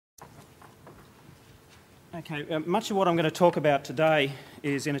Okay, much of what I'm going to talk about today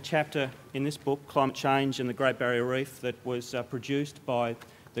is in a chapter in this book, Climate Change and the Great Barrier Reef, that was produced by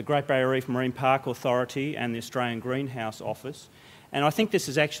the Great Barrier Reef Marine Park Authority and the Australian Greenhouse Office. And I think this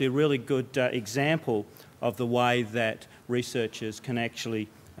is actually a really good example of the way that researchers can actually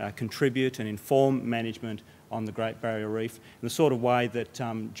contribute and inform management on the Great Barrier Reef in the sort of way that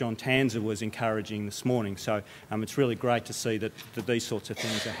John Tanzer was encouraging this morning. So it's really great to see that these sorts of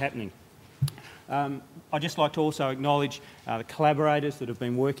things are happening. I'd just like to also acknowledge the collaborators that have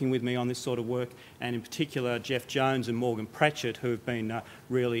been working with me on this sort of work, and in particular Jeff Jones and Morgan Pratchett, who have been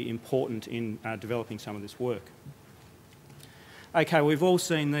really important in developing some of this work. Okay, we've all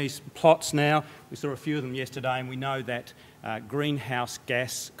seen these plots now. We saw a few of them yesterday, and we know that greenhouse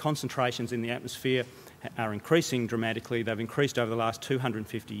gas concentrations in the atmosphere are increasing dramatically. They've increased over the last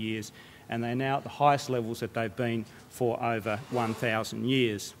 250 years, and they're now at the highest levels that they've been for over 1,000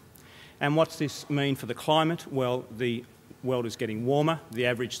 years. And what's this mean for the climate? Well, the world is getting warmer. The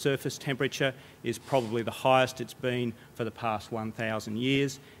average surface temperature is probably the highest it's been for the past 1,000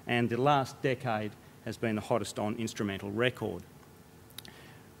 years, and the last decade has been the hottest on instrumental record.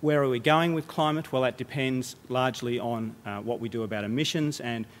 Where are we going with climate? Well, that depends largely on what we do about emissions,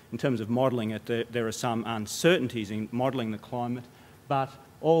 and in terms of modelling it, there are some uncertainties in modelling the climate, but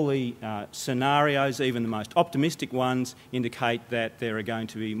all the scenarios, even the most optimistic ones, indicate that there are going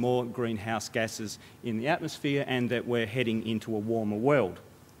to be more greenhouse gases in the atmosphere and that we're heading into a warmer world.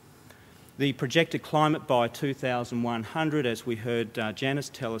 The projected climate by 2100, as we heard Janice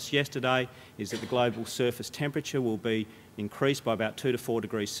tell us yesterday, is that the global surface temperature will be increased by about 2 to 4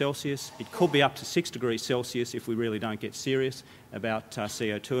 degrees Celsius. It could be up to 6 degrees Celsius if we really don't get serious about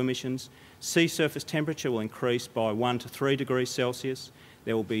CO2 emissions. Sea surface temperature will increase by 1 to 3 degrees Celsius.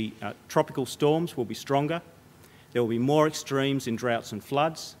 There will be tropical storms will be stronger. There will be more extremes in droughts and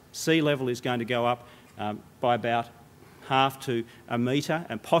floods. Sea level is going to go up by about half to a metre,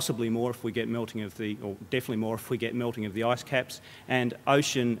 and possibly more if we get melting of the, or definitely more if we get melting of the ice caps. And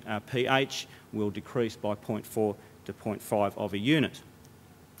ocean pH will decrease by 0.4 to 0.5 of a unit.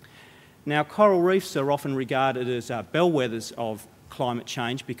 Now, coral reefs are often regarded as bellwethers of climate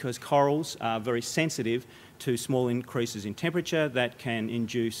change because corals are very sensitive to small increases in temperature that can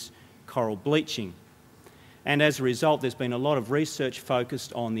induce coral bleaching. And as a result, there's been a lot of research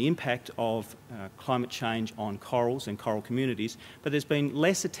focused on the impact of climate change on corals and coral communities, but there's been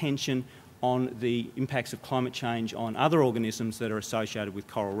less attention on the impacts of climate change on other organisms that are associated with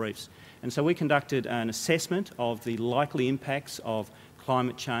coral reefs. And so we conducted an assessment of the likely impacts of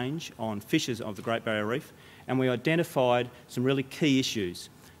climate change on fishes of the Great Barrier Reef, and we identified some really key issues.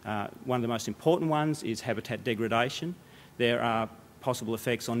 One of the most important ones is habitat degradation. There are possible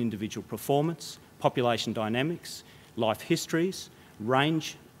effects on individual performance, population dynamics, life histories,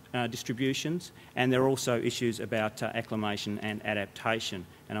 range distributions, and there are also issues about acclimation and adaptation,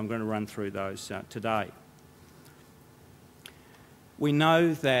 and I'm going to run through those today. We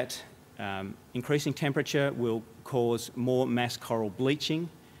know that increasing temperature will cause more mass coral bleaching,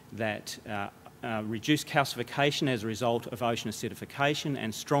 that reduced calcification as a result of ocean acidification,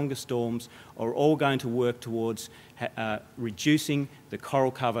 and stronger storms are all going to work towards reducing the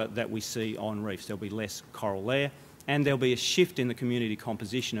coral cover that we see on reefs. There'll be less coral there, and there'll be a shift in the community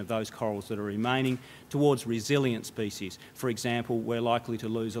composition of those corals that are remaining towards resilient species. For example, we're likely to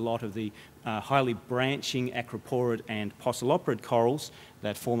lose a lot of the highly branching acroporid and fossilopterid corals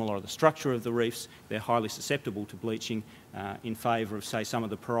that form a lot of the structure of the reefs. They're highly susceptible to bleaching in favour of, say, some of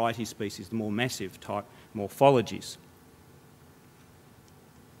the Porites species, the more massive type morphologies.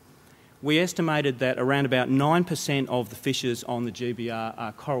 We estimated that around about 9% of the fishes on the GBR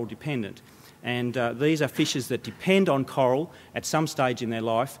are coral dependent. And these are fishes that depend on coral at some stage in their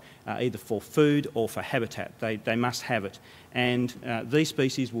life, either for food or for habitat. They must have it. And these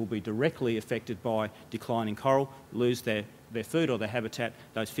species will be directly affected by declining coral, lose their food or their habitat.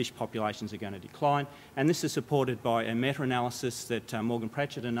 Those fish populations are going to decline. And this is supported by a meta-analysis that Morgan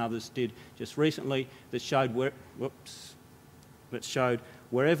Pratchett and others did just recently that showed,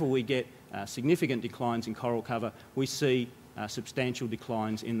 wherever we get significant declines in coral cover, we see substantial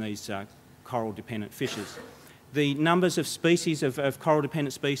declines in these coral-dependent fishes. The numbers of species of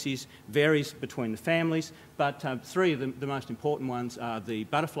coral-dependent species varies between the families, but three of the most important ones are the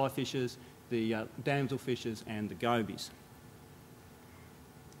butterfly fishes, the damselfishes and the gobies.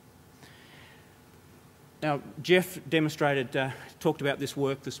 Now, Jeff talked about this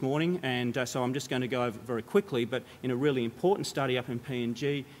work this morning, and so I'm just going to go over it very quickly, but in a really important study up in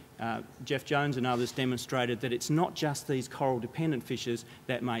PNG, Jeff Jones and others demonstrated that it's not just these coral-dependent fishes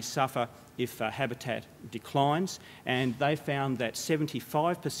that may suffer if habitat declines, and they found that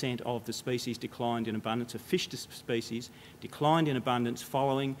 75% of the species declined in abundance of fish species declined in abundance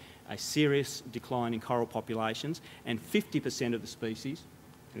following a serious decline in coral populations, and 50% of the species,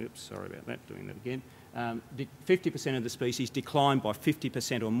 oops, sorry about that, doing that again, 50% of the species declined by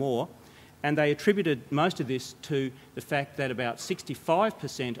 50% or more, and they attributed most of this to the fact that about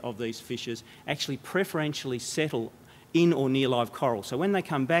 65% of these fishes actually preferentially settle in or near live coral. So when they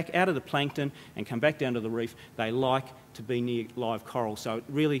come back out of the plankton and come back down to the reef, they like to be near live coral. So it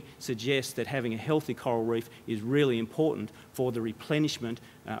really suggests that having a healthy coral reef is really important for the replenishment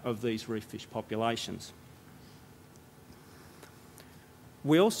of these reef fish populations.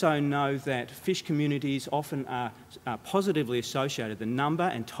 We also know that fish communities often are positively associated. The number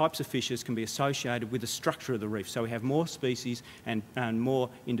and types of fishes can be associated with the structure of the reef. So we have more species and more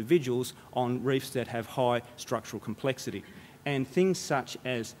individuals on reefs that have high structural complexity. And things such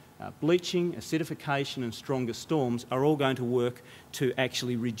as bleaching, acidification and stronger storms are all going to work to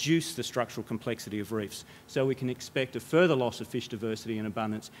actually reduce the structural complexity of reefs. So we can expect a further loss of fish diversity and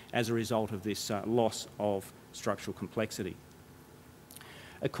abundance as a result of this loss of structural complexity.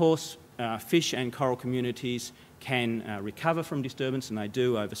 Of course, fish and coral communities can recover from disturbance, and they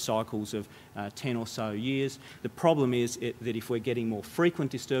do over cycles of 10 or so years. The problem is that if we're getting more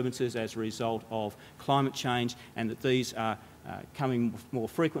frequent disturbances as a result of climate change, and that these are coming more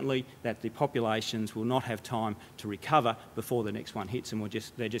frequently, that the populations will not have time to recover before the next one hits, and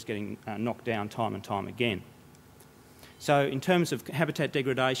they're just getting knocked down time and time again. So in terms of habitat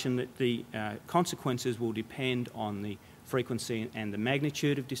degradation, the consequences will depend on the frequency and the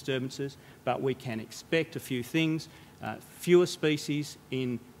magnitude of disturbances, but we can expect a few things. Fewer species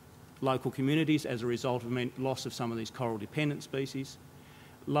in local communities as a result of loss of some of these coral-dependent species.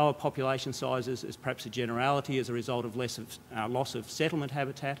 Lower population sizes as perhaps a generality as a result of loss of settlement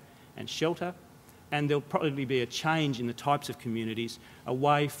habitat and shelter. And there'll probably be a change in the types of communities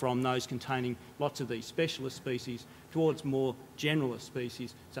away from those containing lots of these specialist species towards more generalist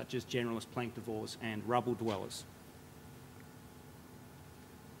species such as generalist planktivores and rubble dwellers.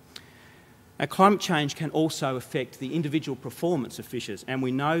 Now, climate change can also affect the individual performance of fishes, and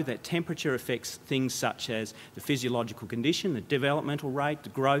we know that temperature affects things such as the physiological condition, the developmental rate, the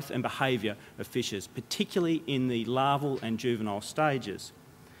growth and behaviour of fishes, particularly in the larval and juvenile stages.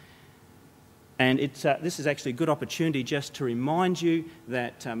 And this is actually a good opportunity just to remind you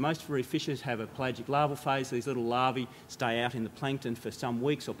that most reef fishes have a pelagic larval phase. These little larvae stay out in the plankton for some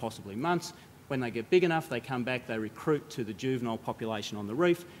weeks or possibly months. When they get big enough, they come back, they recruit to the juvenile population on the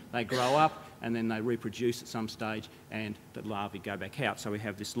reef, they grow up, and then they reproduce at some stage, and the larvae go back out. So we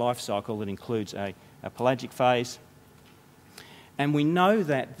have this life cycle that includes a pelagic phase. And we know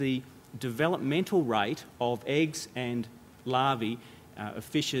that the developmental rate of eggs and larvae of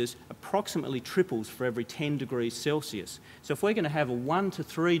fishes approximately triples for every 10 degrees Celsius. So if we're going to have a 1 to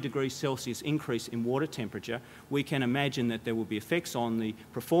 3 degrees Celsius increase in water temperature, we can imagine that there will be effects on the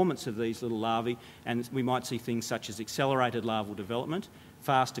performance of these little larvae, and we might see things such as accelerated larval development,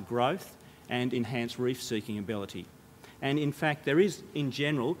 faster growth, and enhanced reef-seeking ability. And in fact, there is in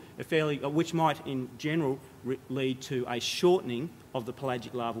general which might in general lead to a shortening of the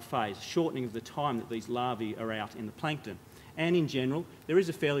pelagic larval phase, a shortening of the time that these larvae are out in the plankton. And in general, there is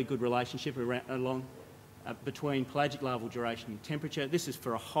a fairly good relationship between pelagic larval duration and temperature. This is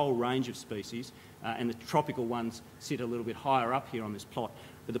for a whole range of species, and the tropical ones sit a little bit higher up here on this plot.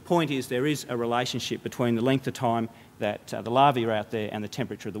 But the point is there is a relationship between the length of time that the larvae are out there and the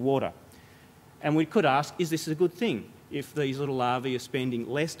temperature of the water. And we could ask, is this a good thing? If these little larvae are spending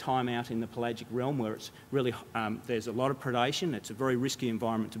less time out in the pelagic realm where it's really, there's a lot of predation, it's a very risky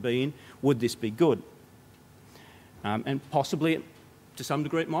environment to be in, would this be good? And possibly, to some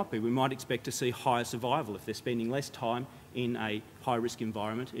degree, it might be. We might expect to see higher survival. If they're spending less time in a high-risk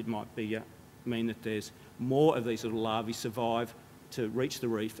environment, it might be, mean that there's more of these little larvae survive to reach the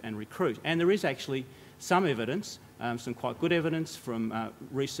reef and recruit. And there is actually some evidence, some quite good evidence from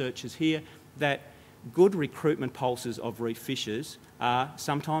researchers here, that good recruitment pulses of reef fishes are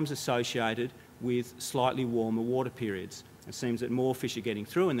sometimes associated with slightly warmer water periods. It seems that more fish are getting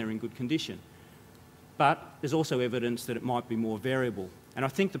through and they're in good condition. But there's also evidence that it might be more variable. And I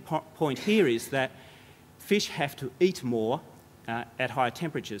think the point here is that fish have to eat more at higher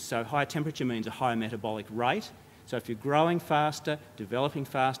temperatures. So higher temperature means a higher metabolic rate. So if you're growing faster, developing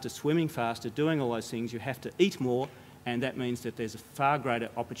faster, swimming faster, doing all those things, you have to eat more, and that means that there's a far greater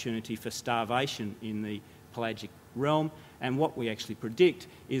opportunity for starvation in the pelagic realm. And what we actually predict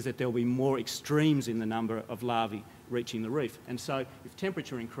is that there'll be more extremes in the number of larvae reaching the reef. And so if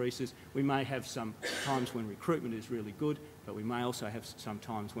temperature increases, we may have some times when recruitment is really good, but we may also have some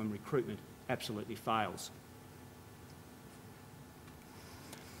times when recruitment absolutely fails.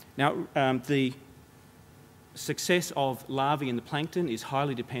 Now, the success of larvae in the plankton is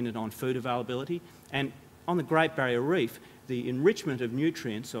highly dependent on food availability, and on the Great Barrier Reef, the enrichment of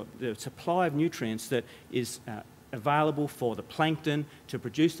nutrients, or the supply of nutrients that is available for the plankton to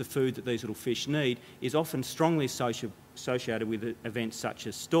produce the food that these little fish need, is often strongly associated with events such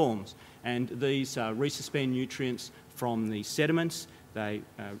as storms. And these resuspend nutrients from the sediments, they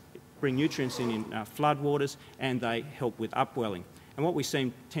bring nutrients in floodwaters, and they help with upwelling. And what we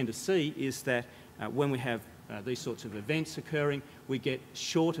tend to see is that when we have these sorts of events occurring, we get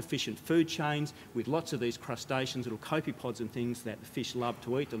short, efficient food chains with lots of these crustaceans, little copepods and things that the fish love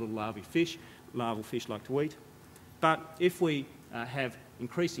to eat, the little larval fish like to eat. But if we have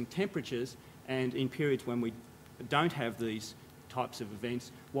increasing temperatures, and in periods when we don't have these types of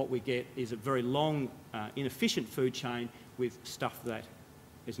events, what we get is a very long, inefficient food chain with stuff that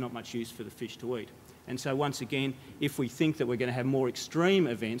is not much use for the fish to eat. And so once again, if we think that we're going to have more extreme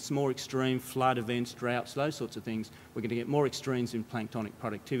events, more extreme flood events, droughts, those sorts of things, we're going to get more extremes in planktonic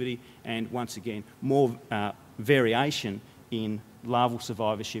productivity and, once again, more variation in larval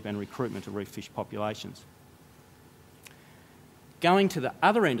survivorship and recruitment of reef fish populations. Going to the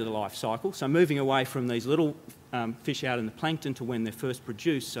other end of the life cycle, so moving away from these little fish out in the plankton to when they're first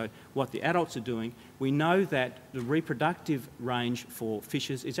produced, so what the adults are doing, we know that the reproductive range for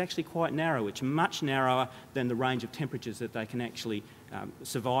fishes is actually quite narrow. It's much narrower than the range of temperatures that they can actually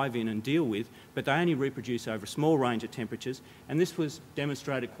survive in and deal with, but they only reproduce over a small range of temperatures, and this was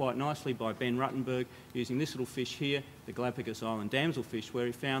demonstrated quite nicely by Ben Ruttenberg using this little fish here, the Galapagos Island damselfish, where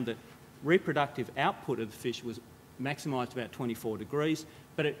he found that reproductive output of the fish was maximised about 24 degrees,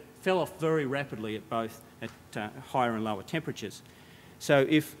 but it fell off very rapidly at both higher and lower temperatures. So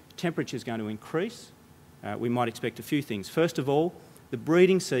if temperature is going to increase, we might expect a few things. First of all, the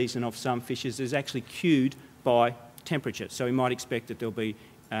breeding season of some fishes is actually cued by temperature. So we might expect that there'll be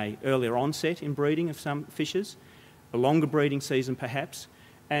an earlier onset in breeding of some fishes, a longer breeding season perhaps,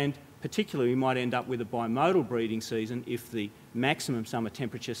 and particularly we might end up with a bimodal breeding season if the maximum summer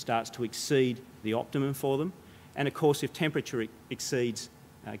temperature starts to exceed the optimum for them. And of course, if temperature gets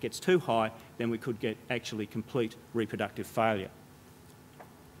too high, then we could get actually complete reproductive failure.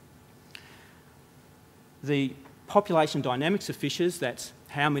 The population dynamics of fishes, that's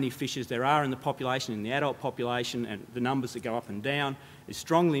how many fishes there are in the population, in the adult population, and the numbers that go up and down, is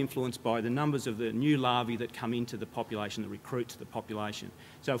strongly influenced by the numbers of the new larvae that come into the population, that recruit to the population.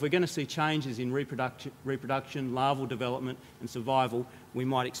 So if we're going to see changes in reproduction, larval development and survival, we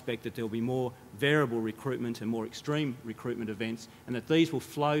might expect that there will be more variable recruitment and more extreme recruitment events, and that these will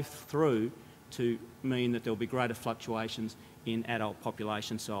flow through to mean that there will be greater fluctuations in adult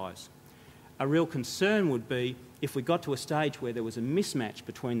population size. A real concern would be if we got to a stage where there was a mismatch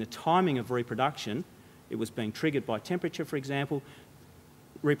between the timing of reproduction, it was being triggered by temperature, for example,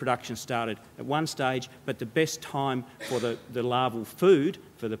 reproduction started at one stage, but the best time for the larval food,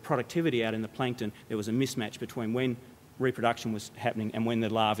 for the productivity out in the plankton, there was a mismatch between when reproduction was happening and when the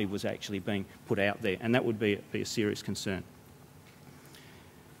larvae was actually being put out there, and that would be a serious concern.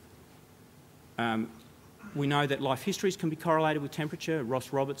 We know that life histories can be correlated with temperature.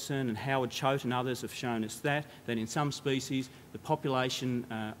 Ross Robertson and Howard Choate and others have shown us that in some species, the population,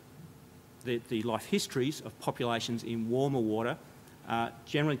 the life histories of populations in warmer water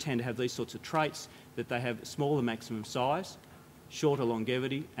generally tend to have these sorts of traits, that they have smaller maximum size, shorter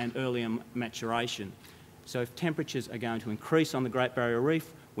longevity and earlier maturation. So if temperatures are going to increase on the Great Barrier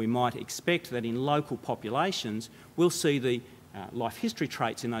Reef, we might expect that in local populations we'll see the life history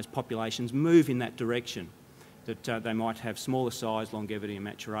traits in those populations move in that direction, that they might have smaller size, longevity and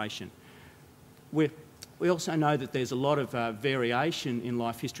maturation. We also know that there's a lot of variation in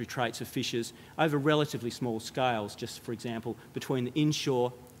life history traits of fishes over relatively small scales, just for example between the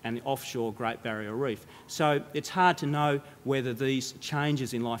inshore and the offshore Great Barrier Reef. So it's hard to know whether these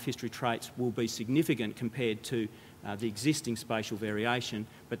changes in life history traits will be significant compared to the existing spatial variation,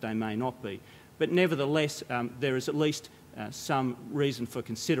 but they may not be. But nevertheless, there is at least some reason for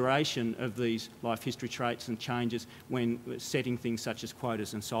consideration of these life history traits and changes when setting things such as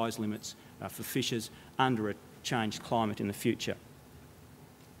quotas and size limits for fishes under a changed climate in the future.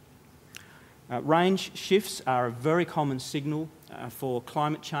 Range shifts are a very common signal for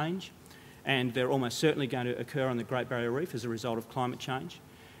climate change, and they're almost certainly going to occur on the Great Barrier Reef as a result of climate change.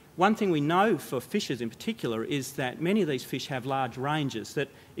 One thing we know for fishes in particular is that many of these fish have large ranges that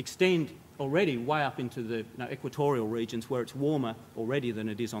extend already way up into the equatorial regions where it's warmer already than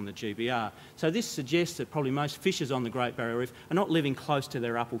it is on the GBR. So this suggests that probably most fishes on the Great Barrier Reef are not living close to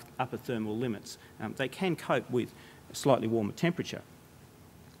their upper thermal limits. They can cope with a slightly warmer temperature.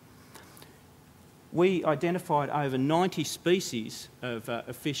 We identified over 90 species of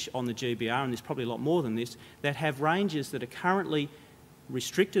fish on the GBR, and there's probably a lot more than this, that have ranges that are currently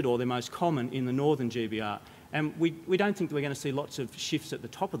restricted or they're most common in the northern GBR. And we don't think that we're going to see lots of shifts at the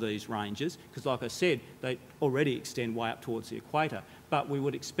top of these ranges because, like I said, they already extend way up towards the equator. But we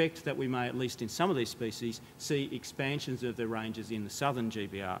would expect that we may, at least in some of these species, see expansions of their ranges in the southern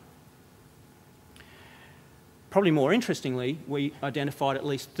GBR. Probably more interestingly, we identified at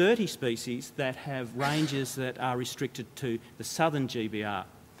least 30 species that have ranges that are restricted to the southern GBR.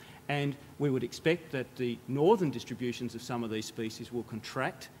 And we would expect that the northern distributions of some of these species will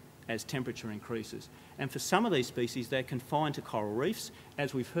contract as temperature increases. And for some of these species, they're confined to coral reefs.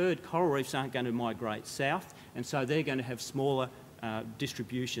 As we've heard, coral reefs aren't going to migrate south, and so they're going to have smaller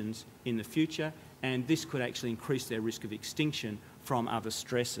distributions in the future, and this could actually increase their risk of extinction from other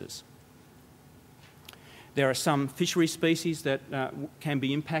stresses. There are some fishery species that can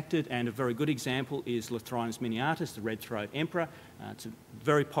be impacted, and a very good example is Lathrinus miniatus, the red-throat emperor. It's a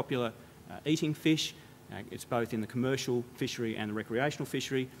very popular eating fish. It's both in the commercial fishery and the recreational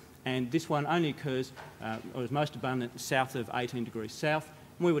fishery, and this one only occurs, or is most abundant, south of 18 degrees south.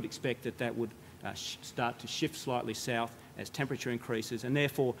 And we would expect that that would start to shift slightly south as temperature increases, and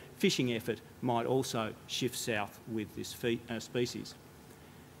therefore fishing effort might also shift south with this species.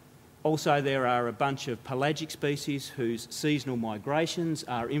 Also, there are a bunch of pelagic species whose seasonal migrations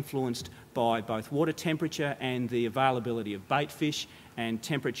are influenced by both water temperature and the availability of bait fish, and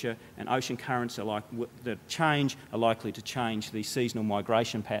temperature and ocean currents are likely to change the seasonal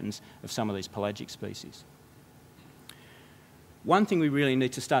migration patterns of some of these pelagic species. One thing we really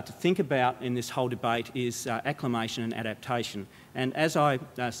need to start to think about in this whole debate is acclimation and adaptation. And as I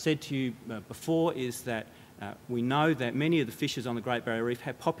said to you before, is that we know that many of the fishes on the Great Barrier Reef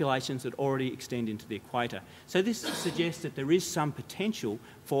have populations that already extend into the equator. So this suggests that there is some potential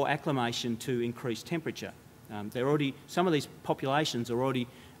for acclimation to increase temperature. Some of these populations are already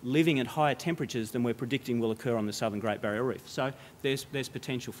living at higher temperatures than we're predicting will occur on the southern Great Barrier Reef. So there's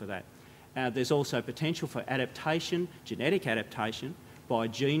potential for that. There's also potential for adaptation, genetic adaptation, by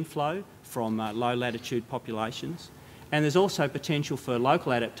gene flow from low latitude populations. And there's also potential for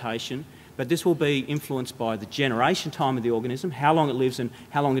local adaptation, but this will be influenced by the generation time of the organism, how long it lives and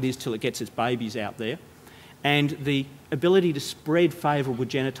how long it is till it gets its babies out there, and the ability to spread favourable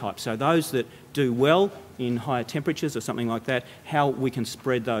genotypes. So those that do well in higher temperatures or something like that, how we can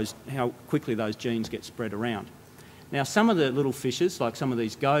spread those, how quickly those genes get spread around. Now, some of the little fishes, like some of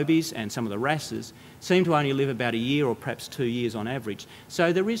these gobies and some of the wrasses, seem to only live about a year or perhaps 2 years on average.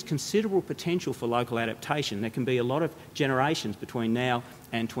 So there is considerable potential for local adaptation. There can be a lot of generations between now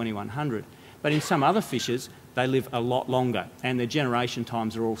and 2100. But in some other fishes, they live a lot longer, and their generation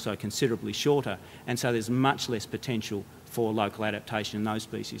times are also considerably shorter, and so there's much less potential for local adaptation in those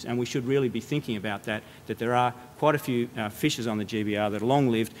species. And we should really be thinking about that there are quite a few fishes on the GBR that are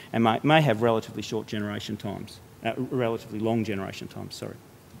long-lived and may have relatively short generation times. Relatively long generation times, sorry.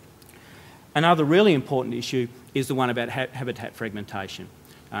 Another really important issue is the one about habitat fragmentation.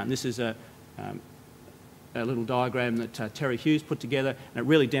 This is a little diagram that Terry Hughes put together, and it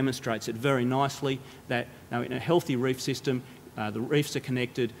really demonstrates it very nicely that in a healthy reef system, the reefs are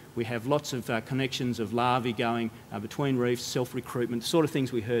connected. We have lots of connections of larvae going between reefs, self-recruitment, the sort of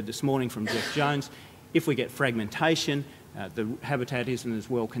things we heard this morning from Jeff Jones. If we get fragmentation, the habitat isn't as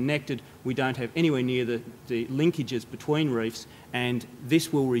well connected, we don't have anywhere near the linkages between reefs, and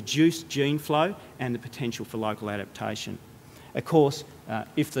this will reduce gene flow and the potential for local adaptation. Of course,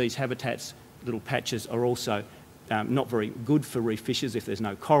 if these habitats, little patches, are also not very good for reef fishes, if there's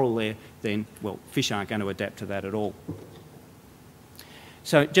no coral there, then, well, fish aren't going to adapt to that at all.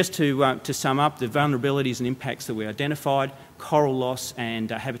 So just to sum up, the vulnerabilities and impacts that we identified, coral loss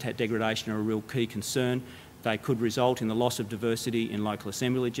and habitat degradation are a real key concern. They could result in the loss of diversity in local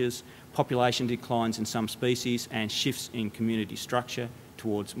assemblages, population declines in some species, and shifts in community structure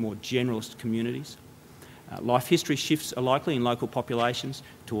towards more generalist communities. Life history shifts are likely in local populations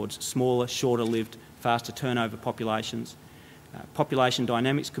towards smaller, shorter-lived, faster turnover populations. Population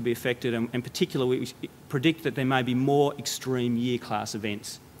dynamics could be affected, and in particular we predict that there may be more extreme year class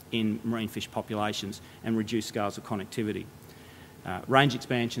events in marine fish populations and reduced scales of connectivity. Range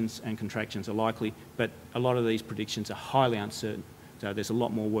expansions and contractions are likely, but a lot of these predictions are highly uncertain, so there's a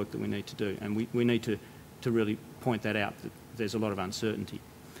lot more work that we need to do, and we need to really point that out, that there's a lot of uncertainty.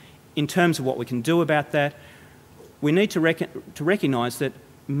 In terms of what we can do about that, we need to recognise that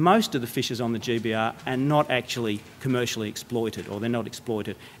most of the fishes on the GBR are not actually commercially exploited, or they're not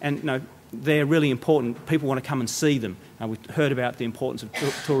exploited. And you know, they're really important. People want to come and see them. We heard about the importance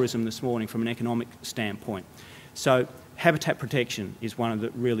of tourism this morning from an economic standpoint. So habitat protection is one of the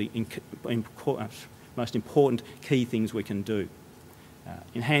really most important key things we can do.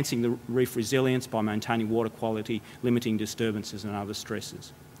 Enhancing the reef resilience by maintaining water quality, limiting disturbances and other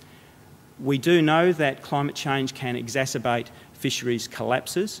stresses. We do know that climate change can exacerbate fisheries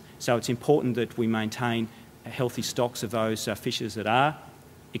collapses, so it's important that we maintain healthy stocks of those fishes that are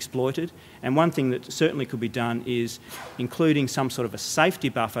exploited. And one thing that certainly could be done is including some sort of a safety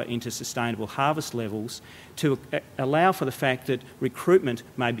buffer into sustainable harvest levels to allow for the fact that recruitment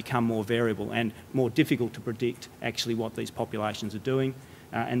may become more variable and more difficult to predict actually what these populations are doing.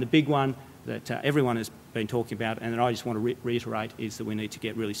 And the big one that everyone has been talking about, and that I just want to reiterate, is that we need to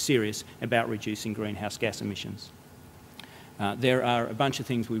get really serious about reducing greenhouse gas emissions. There are a bunch of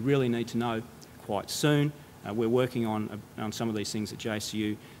things we really need to know quite soon. We're working on some of these things at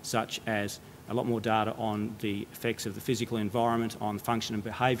JCU, such as a lot more data on the effects of the physical environment on the function and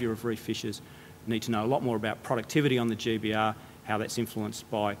behaviour of reef fishes. We need to know a lot more about productivity on the GBR, how that's influenced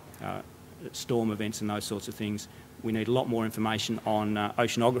by storm events and those sorts of things. We need a lot more information on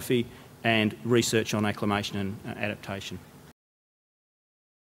oceanography and research on acclimation and adaptation.